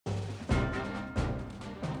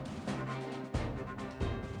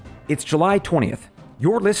It's July 20th.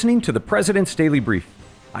 You're listening to the President's Daily Brief.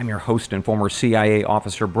 I'm your host and former CIA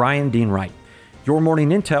officer, Brian Dean Wright. Your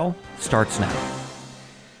morning intel starts now.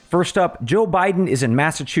 First up, Joe Biden is in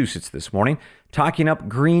Massachusetts this morning, talking up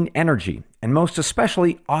green energy, and most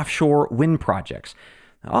especially offshore wind projects.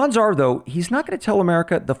 Odds are, though, he's not going to tell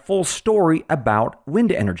America the full story about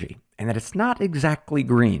wind energy, and that it's not exactly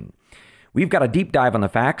green. We've got a deep dive on the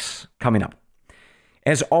facts coming up.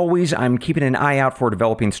 As always, I'm keeping an eye out for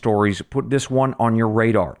developing stories. Put this one on your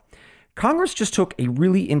radar. Congress just took a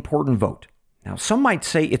really important vote. Now, some might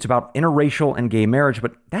say it's about interracial and gay marriage,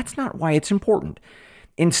 but that's not why it's important.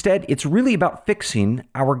 Instead, it's really about fixing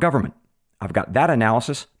our government. I've got that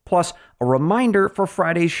analysis, plus a reminder for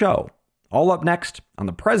Friday's show. All up next on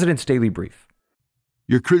the President's Daily Brief.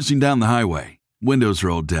 You're cruising down the highway, windows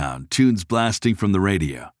rolled down, tunes blasting from the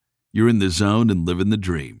radio. You're in the zone and living the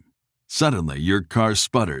dream. Suddenly, your car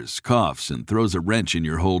sputters, coughs, and throws a wrench in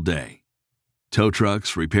your whole day. Tow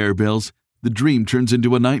trucks, repair bills, the dream turns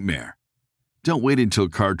into a nightmare. Don't wait until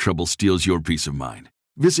car trouble steals your peace of mind.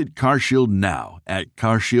 Visit CarShield now at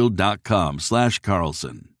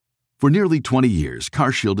carshield.com/Carlson. For nearly 20 years,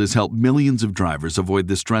 CarShield has helped millions of drivers avoid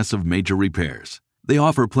the stress of major repairs. They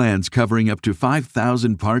offer plans covering up to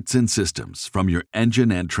 5,000 parts and systems, from your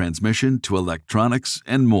engine and transmission to electronics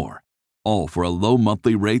and more, all for a low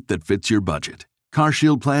monthly rate that fits your budget.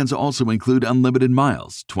 CarShield plans also include unlimited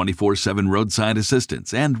miles, 24/7 roadside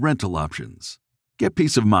assistance, and rental options. Get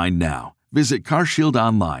peace of mind now. Visit CarShield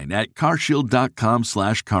online at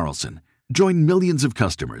carshield.com/Carlson. Join millions of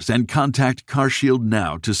customers and contact CarShield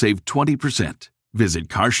now to save 20%. Visit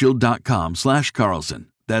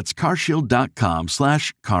carshield.com/Carlson. That's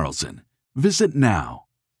carshield.com/Carlson. Visit now.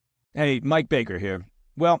 Hey, Mike Baker here.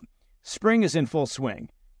 Well, spring is in full swing,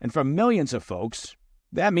 and for millions of folks,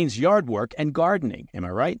 that means yard work and gardening. Am I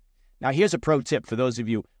right? Now, here's a pro tip for those of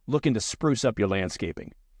you looking to spruce up your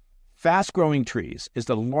landscaping. Fast Growing Trees is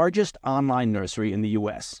the largest online nursery in the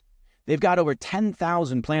U.S. They've got over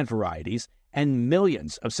 10,000 plant varieties and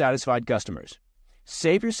millions of satisfied customers.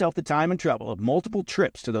 Save yourself the time and trouble of multiple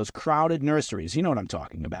trips to those crowded nurseries. You know what I'm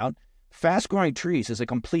talking about. Fast Growing Trees is a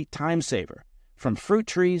complete time saver. From fruit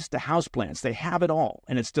trees to houseplants, they have it all,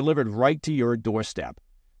 and it's delivered right to your doorstep.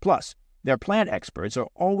 Plus, their plant experts are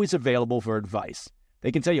always available for advice.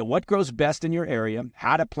 They can tell you what grows best in your area,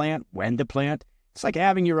 how to plant, when to plant. It's like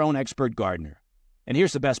having your own expert gardener. And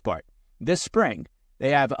here's the best part. This spring, they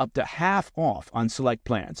have up to half off on select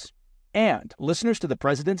plants. And listeners to the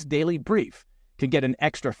President's Daily Brief can get an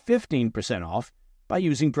extra 15% off by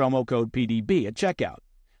using promo code PDB at checkout.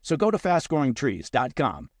 So go to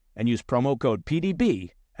fastgrowingtrees.com and use promo code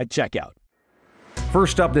PDB at checkout.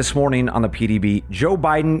 First up this morning on the PDB, Joe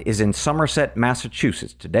Biden is in Somerset,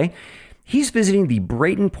 Massachusetts today. He's visiting the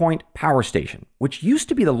Brayton Point Power Station, which used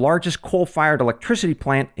to be the largest coal-fired electricity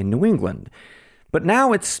plant in New England. But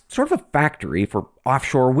now it's sort of a factory for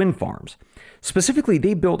offshore wind farms. Specifically,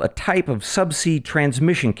 they built a type of subsea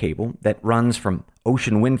transmission cable that runs from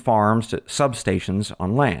ocean wind farms to substations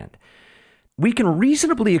on land. We can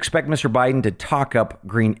reasonably expect Mr. Biden to talk up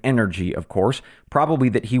green energy, of course, probably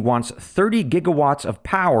that he wants 30 gigawatts of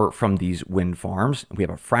power from these wind farms. We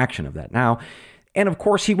have a fraction of that now. And of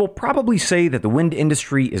course, he will probably say that the wind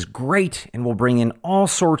industry is great and will bring in all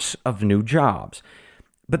sorts of new jobs.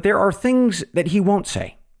 But there are things that he won't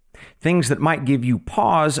say. Things that might give you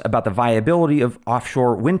pause about the viability of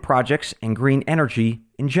offshore wind projects and green energy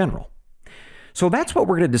in general. So that's what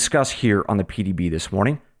we're going to discuss here on the PDB this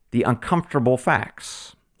morning, the uncomfortable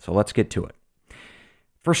facts. So let's get to it.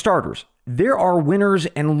 For starters, there are winners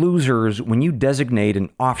and losers when you designate an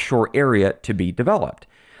offshore area to be developed.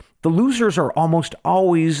 The losers are almost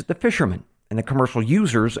always the fishermen and the commercial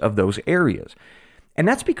users of those areas. And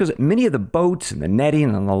that's because many of the boats and the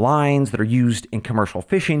netting and the lines that are used in commercial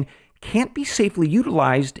fishing can't be safely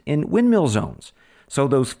utilized in windmill zones. So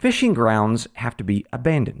those fishing grounds have to be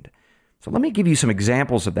abandoned. So let me give you some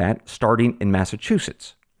examples of that, starting in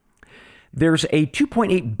Massachusetts. There's a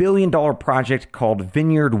 $2.8 billion project called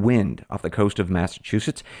Vineyard Wind off the coast of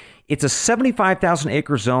Massachusetts. It's a 75,000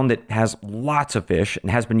 acre zone that has lots of fish and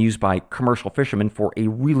has been used by commercial fishermen for a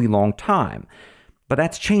really long time. But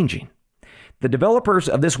that's changing. The developers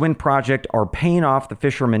of this wind project are paying off the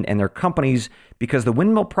fishermen and their companies because the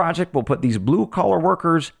windmill project will put these blue-collar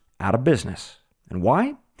workers out of business. And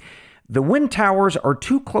why? The wind towers are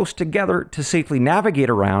too close together to safely navigate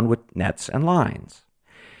around with nets and lines.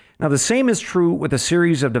 Now, the same is true with a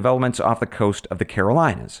series of developments off the coast of the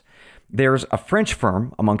Carolinas. There's a French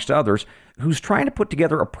firm, amongst others, who's trying to put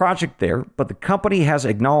together a project there, but the company has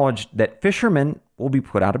acknowledged that fishermen will be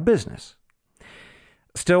put out of business.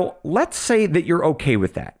 Still, let's say that you're okay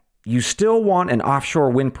with that. you still want an offshore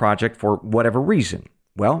wind project for whatever reason.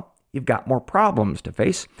 Well, you've got more problems to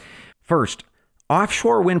face. First,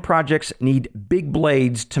 offshore wind projects need big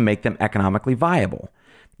blades to make them economically viable.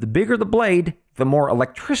 The bigger the blade, the more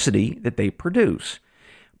electricity that they produce.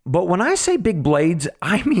 But when I say big blades,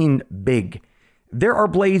 I mean big. There are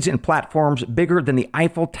blades in platforms bigger than the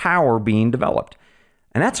Eiffel Tower being developed.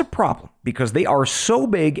 And that's a problem because they are so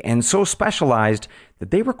big and so specialized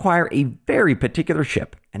that they require a very particular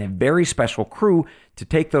ship and a very special crew to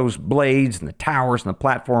take those blades and the towers and the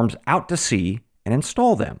platforms out to sea and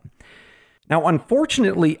install them. Now,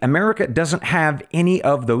 unfortunately, America doesn't have any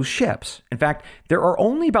of those ships. In fact, there are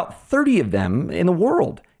only about 30 of them in the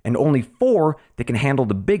world, and only 4 that can handle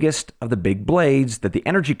the biggest of the big blades that the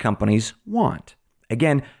energy companies want.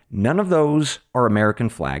 Again, none of those are American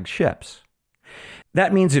flagged ships.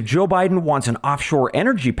 That means if Joe Biden wants an offshore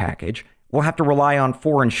energy package, we'll have to rely on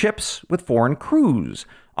foreign ships with foreign crews,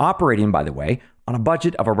 operating, by the way, on a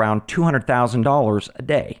budget of around $200,000 a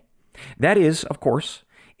day. That is, of course,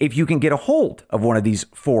 if you can get a hold of one of these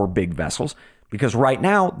 4 big vessels, because right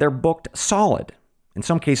now they're booked solid, in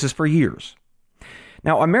some cases for years.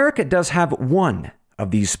 Now, America does have one of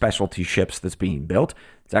these specialty ships that's being built.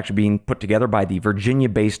 It's actually being put together by the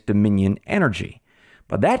Virginia-based Dominion Energy.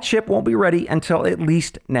 But that ship won't be ready until at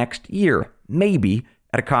least next year, maybe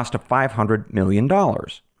at a cost of $500 million.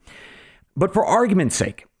 But for argument's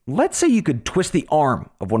sake, let's say you could twist the arm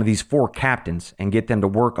of one of these 4 captains and get them to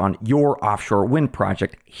work on your offshore wind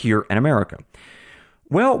project here in America.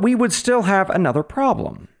 Well, we would still have another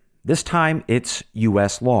problem. This time, it's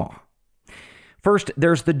U.S. law. First,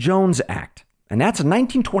 there's the Jones Act, and that's a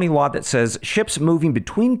 1920 law that says ships moving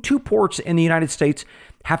between 2 ports in the United States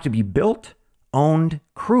have to be built, owned,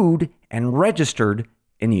 crewed, and registered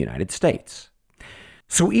in the United States.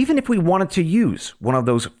 So even if we wanted to use one of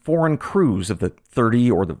those foreign crews of the 30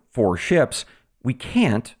 or the 4 ships, we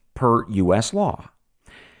can't per U.S. law.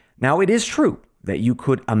 Now, it is true that you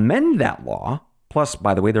could amend that law. Plus,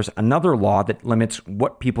 by the way, there's another law that limits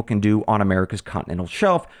what people can do on America's continental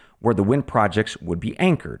shelf where the wind projects would be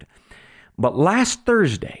anchored. But last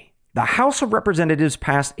Thursday, the House of Representatives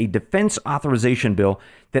passed a defense authorization bill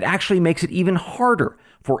that actually makes it even harder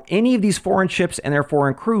for any of these foreign ships and their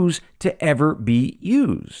foreign crews to ever be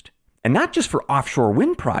used. And not just for offshore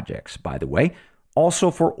wind projects, by the way,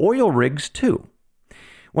 also for oil rigs too.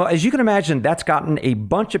 Well, as you can imagine, that's gotten a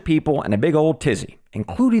bunch of people in a big old tizzy,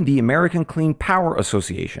 including the American Clean Power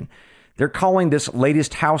Association. They're calling this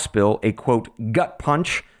latest House bill a, quote, gut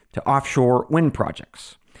punch to offshore wind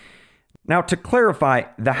projects. Now, to clarify,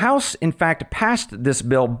 the House, in fact, passed this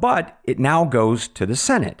bill, but it now goes to the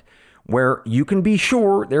Senate, where you can be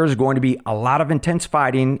sure there's going to be a lot of intense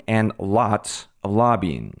fighting and lots of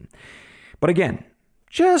lobbying. But again,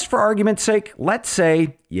 just for argument's sake, let's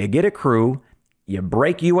say you get a crew, you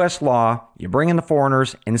break U.S. law, you bring in the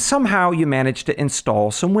foreigners, and somehow you manage to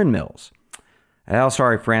install some windmills. Well,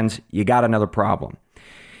 sorry, friends, you got another problem.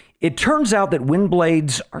 It turns out that wind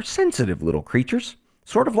blades are sensitive little creatures,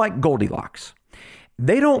 sort of like Goldilocks.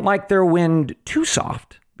 They don't like their wind too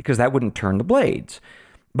soft, because that wouldn't turn the blades.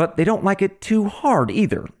 But they don't like it too hard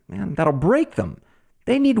either, and that'll break them.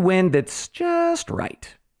 They need wind that's just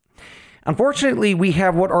right. Unfortunately, we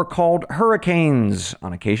have what are called hurricanes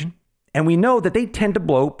on occasion, and we know that they tend to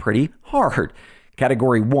blow pretty hard.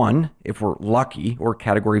 Category 1 if we're lucky, or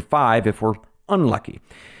Category 5 if we're unlucky.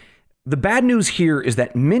 The bad news here is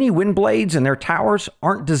that many wind blades and their towers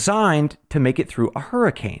aren't designed to make it through a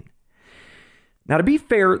hurricane. Now, to be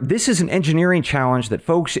fair, this is an engineering challenge that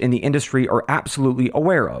folks in the industry are absolutely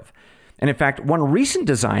aware of. And in fact, one recent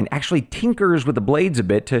design actually tinkers with the blades a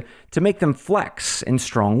bit to make them flex in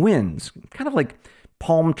strong winds, kind of like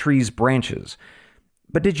palm trees' branches.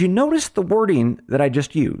 But did you notice the wording that I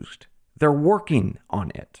just used? They're working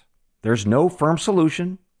on it. There's no firm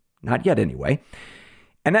solution, not yet anyway.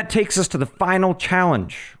 And that takes us to the final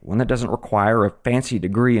challenge, one that doesn't require a fancy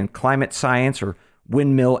degree in climate science or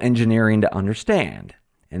windmill engineering to understand.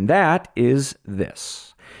 And that is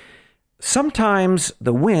this. Sometimes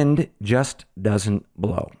the wind just doesn't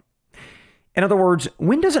blow. In other words,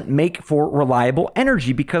 wind doesn't make for reliable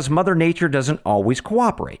energy because Mother Nature doesn't always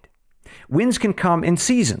cooperate. Winds can come in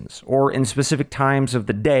seasons or in specific times of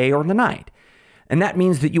the day or the night. And that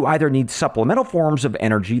means that you either need supplemental forms of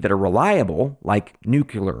energy that are reliable, like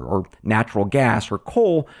nuclear or natural gas or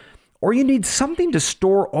coal, or you need something to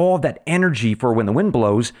store all of that energy for when the wind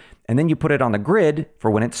blows, and then you put it on the grid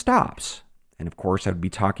for when it stops. And of course, I'd be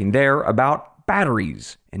talking there about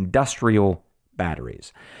batteries, industrial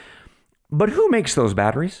batteries. But who makes those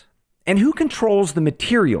batteries? And who controls the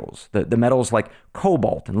materials, the metals like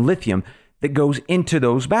cobalt and lithium that goes into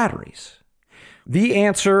those batteries? The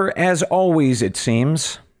answer, as always it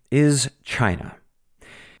seems, is China.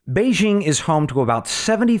 Beijing is home to about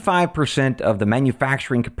 75% of the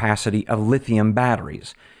manufacturing capacity of lithium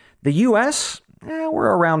batteries. The US,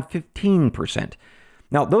 we're around 15%.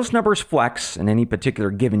 Now, those numbers flex in any particular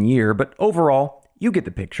given year, but overall, you get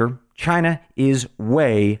the picture. China is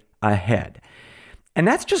way ahead. And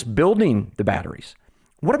that's just building the batteries.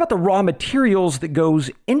 What about the raw materials that goes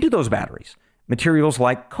into those batteries? Materials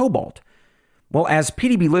like cobalt. Well, as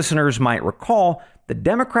PDB listeners might recall, the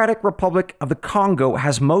Democratic Republic of the Congo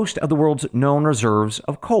has most of the world's known reserves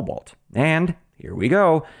of cobalt. And here we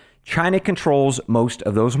go, China controls most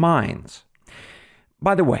of those mines.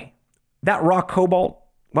 By the way, that raw cobalt,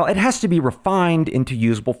 well, it has to be refined into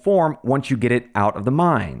usable form once you get it out of the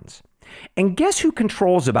mines. And guess who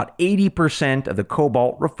controls about 80% of the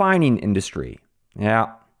cobalt refining industry?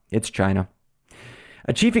 Yeah, it's China.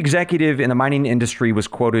 A chief executive in the mining industry was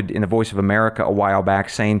quoted in the Voice of America a while back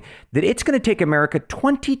saying that it's going to take America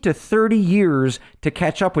 20 to 30 years to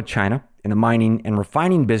catch up with China in the mining and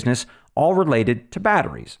refining business, all related to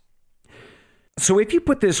batteries. So if you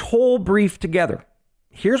put this whole brief together,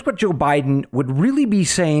 here's what Joe Biden would really be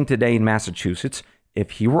saying today in Massachusetts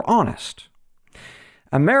if he were honest.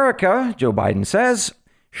 America, Joe Biden says,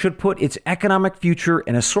 should put its economic future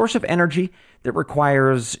in a source of energy that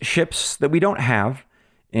requires ships that we don't have,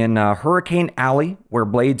 in Hurricane Alley, where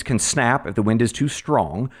blades can snap if the wind is too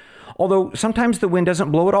strong. Although sometimes the wind doesn't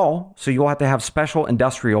blow at all, so you'll have to have special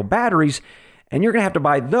industrial batteries, and you're going to have to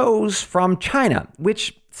buy those from China,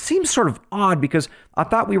 which seems sort of odd because I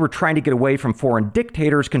thought we were trying to get away from foreign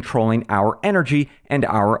dictators controlling our energy and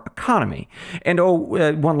our economy. And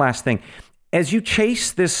one last thing. As you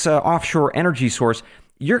chase this offshore energy source,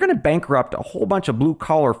 you're going to bankrupt a whole bunch of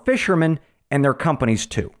blue-collar fishermen and their companies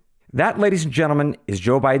too. That, ladies and gentlemen, is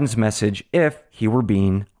Joe Biden's message if he were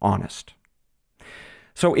being honest.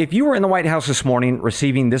 So if you were in the White House this morning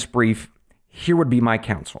receiving this brief, here would be my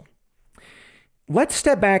counsel. Let's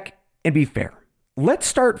step back and be fair. Let's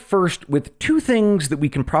start first with two things that we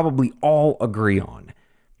can probably all agree on.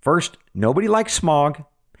 First, nobody likes smog.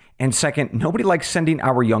 And second, nobody likes sending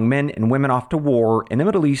our young men and women off to war in the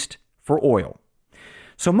Middle East for oil.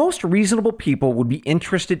 So most reasonable people would be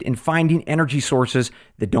interested in finding energy sources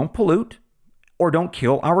that don't pollute or don't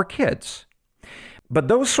kill our kids. But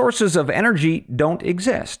those sources of energy don't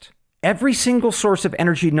exist. Every single source of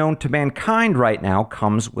energy known to mankind right now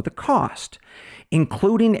comes with a cost,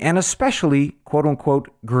 including and especially, quote unquote,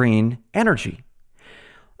 green energy.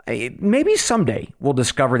 Maybe someday we'll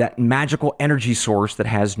discover that magical energy source that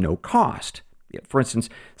has no cost. For instance,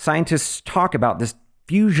 scientists talk about this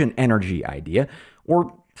fusion energy idea,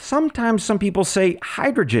 or sometimes some people say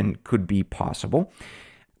hydrogen could be possible.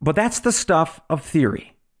 But that's the stuff of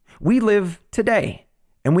theory. We live today,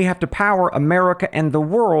 and we have to power America and the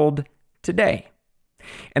world today.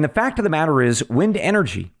 And the fact of the matter is, wind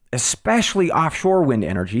energy, especially offshore wind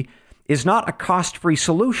energy, is not a cost-free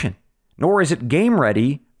solution, nor is it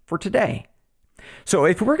game-ready for today. So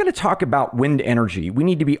if we're going to talk about wind energy, we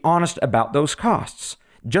need to be honest about those costs,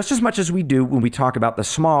 just as much as we do when we talk about the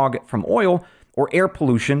smog from oil or air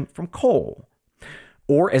pollution from coal.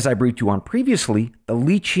 Or, as I briefed you on previously, the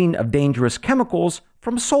leaching of dangerous chemicals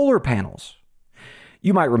from solar panels.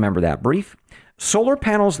 You might remember that brief. Solar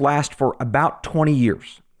panels last for about 20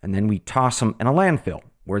 years, and then we toss them in a landfill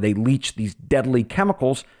where they leach these deadly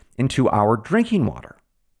chemicals into our drinking water.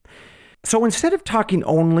 So instead of talking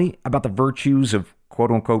only about the virtues of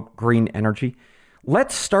quote-unquote green energy,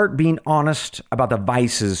 let's start being honest about the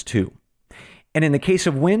vices too. And in the case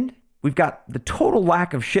of wind, we've got the total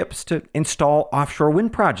lack of ships to install offshore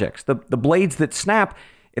wind projects, the blades that snap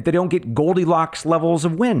if they don't get Goldilocks levels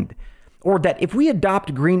of wind, or that if we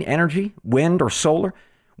adopt green energy, wind or solar,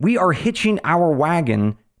 we are hitching our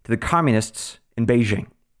wagon to the communists in Beijing.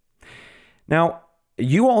 Now,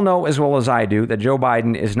 you all know as well as I do that Joe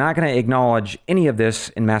Biden is not going to acknowledge any of this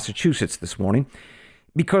in Massachusetts this morning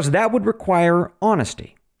because that would require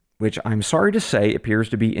honesty, which I'm sorry to say appears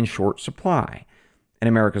to be in short supply in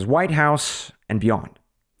America's White House and beyond.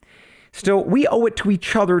 Still, we owe it to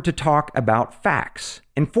each other to talk about facts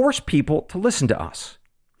and force people to listen to us.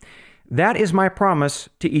 That is my promise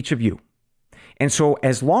to each of you. And so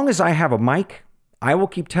as long as I have a mic, I will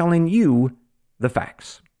keep telling you the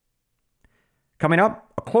facts. Coming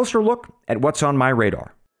up, a closer look at what's on my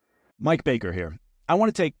radar. Mike Baker here. I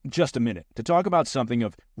want to take just a minute to talk about something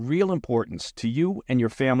of real importance to you and your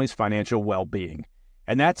family's financial well-being,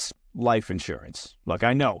 and that's life insurance. Look,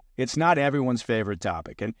 I know it's not everyone's favorite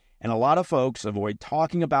topic, and a lot of folks avoid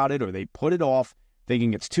talking about it or they put it off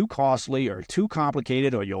thinking it's too costly or too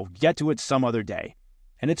complicated or you'll get to it some other day.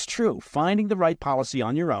 And it's true, finding the right policy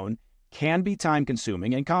on your own can be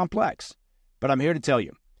time-consuming and complex. But I'm here to tell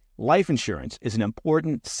you, life insurance is an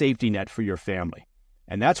important safety net for your family.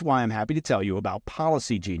 And that's why I'm happy to tell you about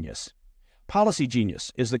Policy Genius. Policy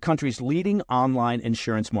Genius is the country's leading online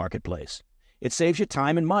insurance marketplace. It saves you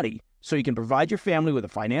time and money so you can provide your family with a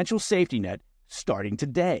financial safety net starting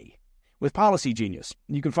today. With Policy Genius,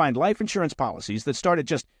 you can find life insurance policies that start at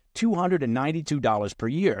just $292 per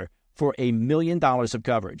year for $1 million of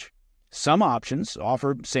coverage. Some options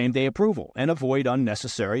offer same-day approval and avoid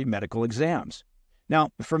unnecessary medical exams. Now,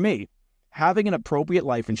 for me, having an appropriate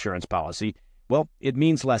life insurance policy, well, it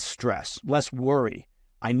means less stress, less worry.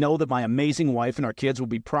 I know that my amazing wife and our kids will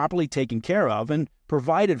be properly taken care of and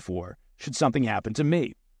provided for should something happen to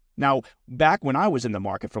me. Now, back when I was in the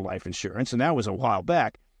market for life insurance, and that was a while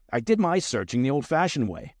back, I did my searching the old-fashioned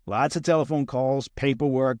way. Lots of telephone calls,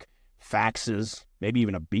 paperwork, faxes, maybe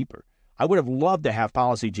even a beeper. I would have loved to have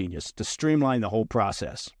Policy Genius to streamline the whole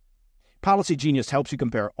process. Policy Genius helps you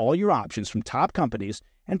compare all your options from top companies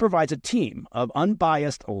and provides a team of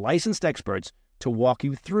unbiased, licensed experts to walk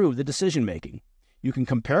you through the decision-making. You can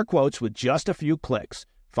compare quotes with just a few clicks,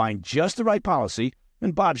 find just the right policy,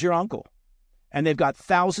 and Bob's your uncle. And they've got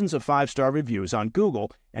thousands of 5-star reviews on Google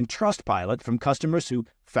and Trustpilot from customers who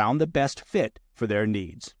found the best fit for their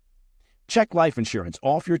needs. Check life insurance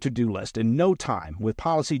off your to-do list in no time with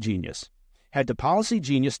Policy Genius. Head to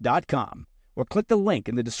policygenius.com or click the link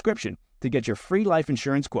in the description to get your free life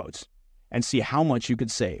insurance quotes and see how much you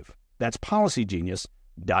could save. That's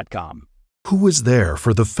policygenius.com. Who is there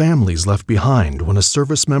for the families left behind when a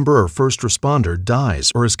service member or first responder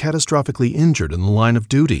dies or is catastrophically injured in the line of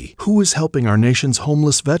duty? Who is helping our nation's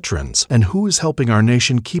homeless veterans? And who is helping our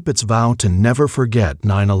nation keep its vow to never forget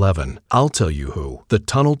 9/11? I'll tell you who. The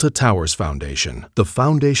Tunnel to Towers Foundation. The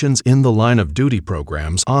foundation's In the Line of Duty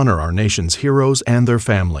programs honor our nation's heroes and their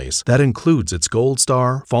families. That includes its Gold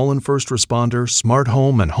Star, Fallen First Responder, Smart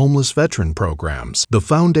Home, and Homeless Veteran programs. The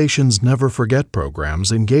foundation's Never Forget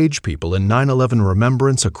programs engage people in 9/11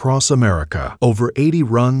 remembrance across America. Over 80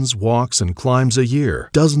 runs, walks, and climbs a year,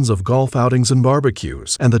 dozens of golf outings and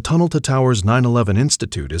barbecues, and the Tunnel to Towers 9/11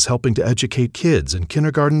 Institute is helping to educate kids in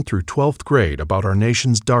kindergarten through 12th grade about our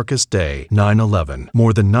nation's darkest day, 9/11.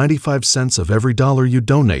 More than 95 cents of every dollar you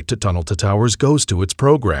donate to Tunnel to Towers goes to its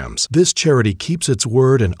programs. This charity keeps its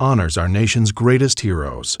word and honors our nation's greatest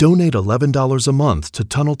heroes. Donate $11 a month to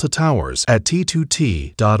Tunnel to Towers at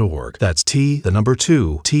T2T.org. That's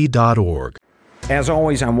T2T.org. As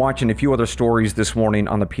always, I'm watching a few other stories this morning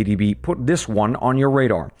on the PDB. Put this one on your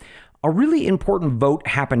radar. A really important vote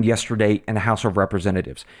happened yesterday in the House of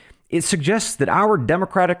Representatives. It suggests that our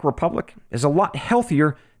democratic republic is a lot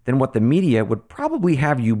healthier than what the media would probably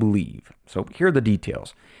have you believe. So here are the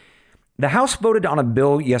details. The House voted on a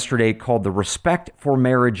bill yesterday called the Respect for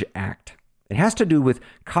Marriage Act. It has to do with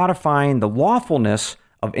codifying the lawfulness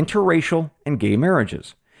of interracial and gay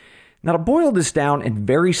marriages. Now, to boil this down in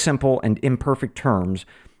very simple and imperfect terms,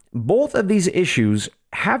 both of these issues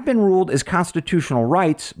have been ruled as constitutional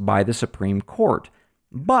rights by the Supreme Court.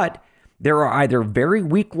 But there are either very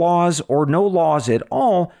weak laws or no laws at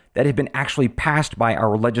all that have been actually passed by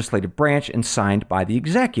our legislative branch and signed by the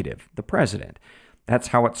executive, the president. That's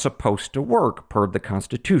how it's supposed to work, per the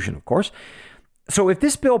Constitution, of course. So if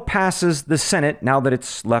this bill passes the Senate, now that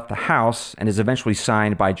it's left the House and is eventually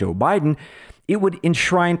signed by Joe Biden, it would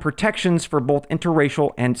enshrine protections for both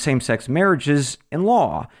interracial and same-sex marriages in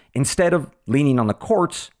law, instead of leaning on the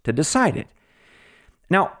courts to decide it.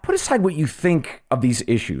 Now, put aside what you think of these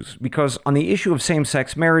issues, because on the issue of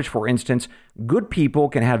same-sex marriage, for instance, good people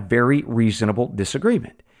can have very reasonable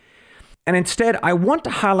disagreement. And instead, I want to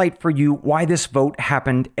highlight for you why this vote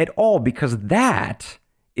happened at all, because that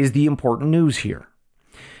is the important news here.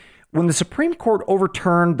 When the Supreme Court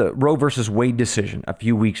overturned the Roe versus Wade decision a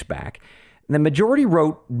few weeks back, the majority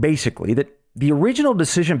wrote basically that the original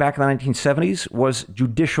decision back in the 1970s was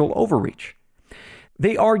judicial overreach.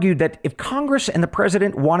 They argued that if Congress and the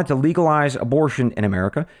president wanted to legalize abortion in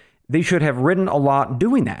America, they should have written a law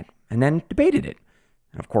doing that and then debated it.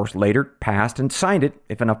 And of course, later passed and signed it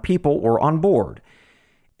if enough people were on board.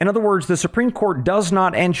 In other words, the Supreme Court does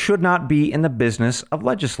not and should not be in the business of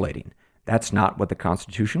legislating. That's not what the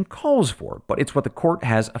Constitution calls for, but it's what the court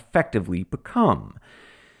has effectively become.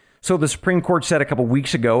 So the Supreme Court said a couple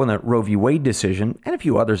weeks ago in the Roe v. Wade decision, and a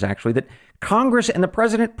few others actually, that Congress and the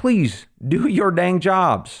president, please do your dang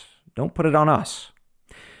jobs. Don't put it on us.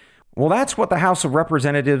 Well, that's what the House of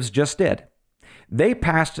Representatives just did. They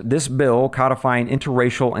passed this bill codifying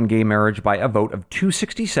interracial and gay marriage by a vote of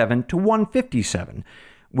 267 to 157,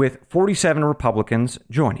 with 47 Republicans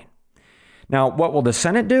joining. Now, what will the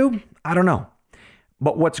Senate do? I don't know.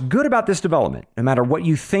 But what's good about this development, no matter what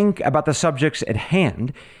you think about the subjects at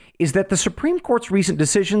hand, is that the Supreme Court's recent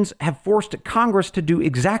decisions have forced Congress to do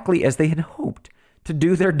exactly as they had hoped, to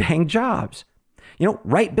do their dang jobs.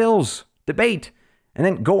 Write bills, debate, and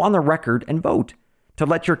then go on the record and vote to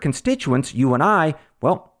let your constituents, you and I,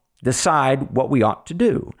 decide what we ought to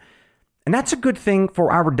do. And that's a good thing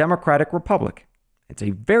for our democratic republic. It's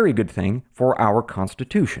a very good thing for our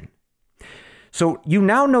Constitution. So you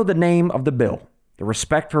now know the name of the bill, the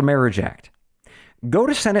Respect for Marriage Act. Go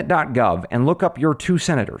to Senate.gov and look up your 2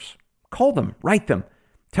 senators. Call them, write them,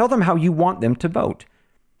 tell them how you want them to vote.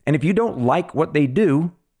 And if you don't like what they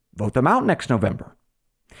do, vote them out next November.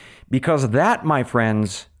 Because that, my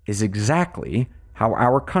friends, is exactly how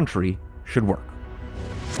our country should work.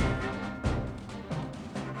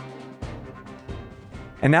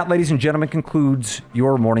 And that, ladies and gentlemen, concludes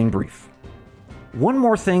your morning brief. One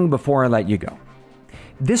more thing before I let you go.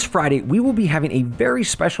 This Friday, we will be having a very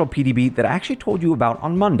special PDB that I actually told you about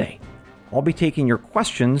on Monday. I'll be taking your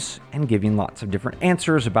questions and giving lots of different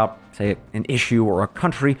answers about, say, an issue or a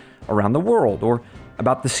country around the world, or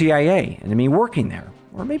about the CIA and me working there,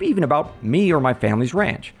 or maybe even about me or my family's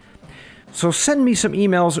ranch. So send me some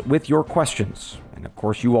emails with your questions. And of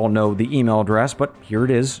course, you all know the email address, but here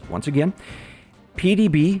it is once again.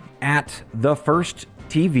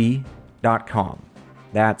 pdb@thefirsttv.com.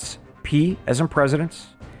 That's P as in presidents,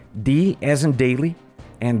 D as in daily,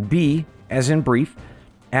 and B as in brief,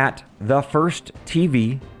 at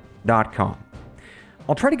thefirsttv.com.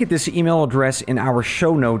 I'll try to get this email address in our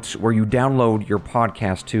show notes where you download your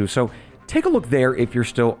podcast to, so take a look there if you're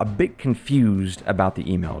still a bit confused about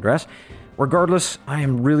the email address. Regardless, I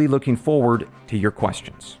am really looking forward to your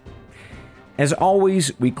questions. As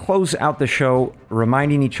always, we close out the show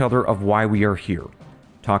reminding each other of why we are here,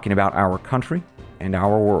 talking about our country and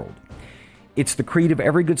our world. It's the creed of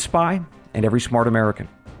every good spy and every smart American.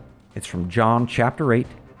 It's from John chapter 8,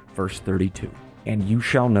 verse 32. And you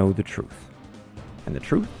shall know the truth, and the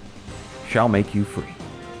truth shall make you free.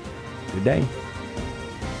 Good day.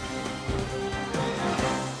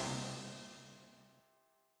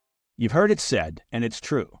 You've heard it said, and it's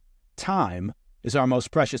true. Time is our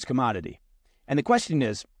most precious commodity. And the question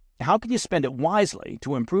is, how can you spend it wisely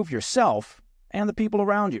to improve yourself and the people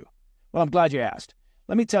around you? Well, I'm glad you asked.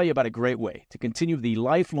 Let me tell you about a great way to continue the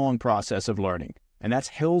lifelong process of learning, and that's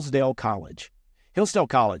Hillsdale College. Hillsdale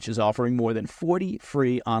College is offering more than 40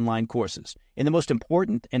 free online courses in the most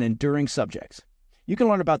important and enduring subjects. You can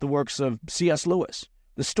learn about the works of C.S. Lewis,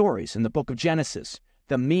 the stories in the book of Genesis,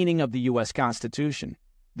 the meaning of the U.S. Constitution,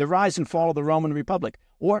 the rise and fall of the Roman Republic,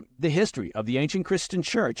 or the history of the ancient Christian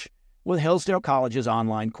church with Hillsdale College's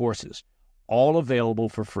online courses, all available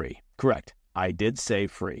for free. Correct, I did say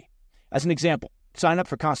free. As an example, sign up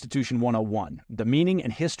for Constitution 101, the meaning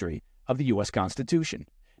and history of the U.S. Constitution.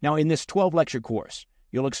 Now, in this 12-lecture course,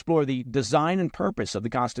 you'll explore the design and purpose of the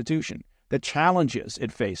Constitution, the challenges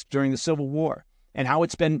it faced during the Civil War, and how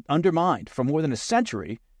it's been undermined for more than a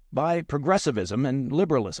century by progressivism and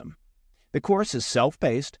liberalism. The course is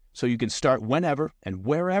self-paced, so you can start whenever and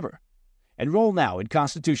wherever. Enroll now in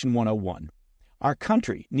Constitution 101. Our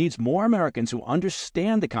country needs more Americans who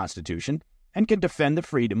understand the Constitution and can defend the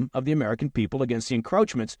freedom of the American people against the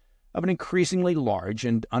encroachments of an increasingly large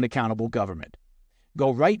and unaccountable government. Go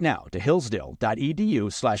right now to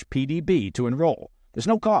hillsdale.edu/PDB to enroll. There's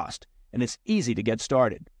no cost, and it's easy to get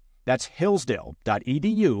started. That's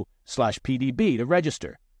hillsdale.edu/PDB to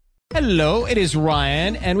register. Hello, it is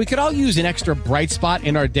Ryan, and we could all use an extra bright spot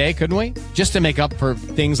in our day, couldn't we? Just to make up for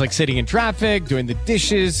things like sitting in traffic, doing the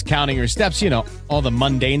dishes, counting your steps, all the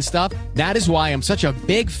mundane stuff. That is why I'm such a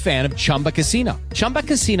big fan of Chumba Casino. Chumba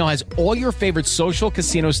Casino has all your favorite social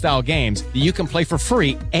casino-style games that you can play for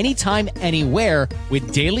free anytime, anywhere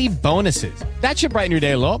with daily bonuses. That should brighten your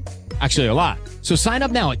day a little. Actually, a lot. So sign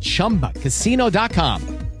up now at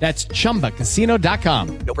ChumbaCasino.com. That's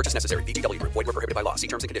ChumbaCasino.com. No purchase necessary. VGW Group. Void where prohibited by law. See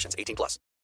terms and conditions. 18+.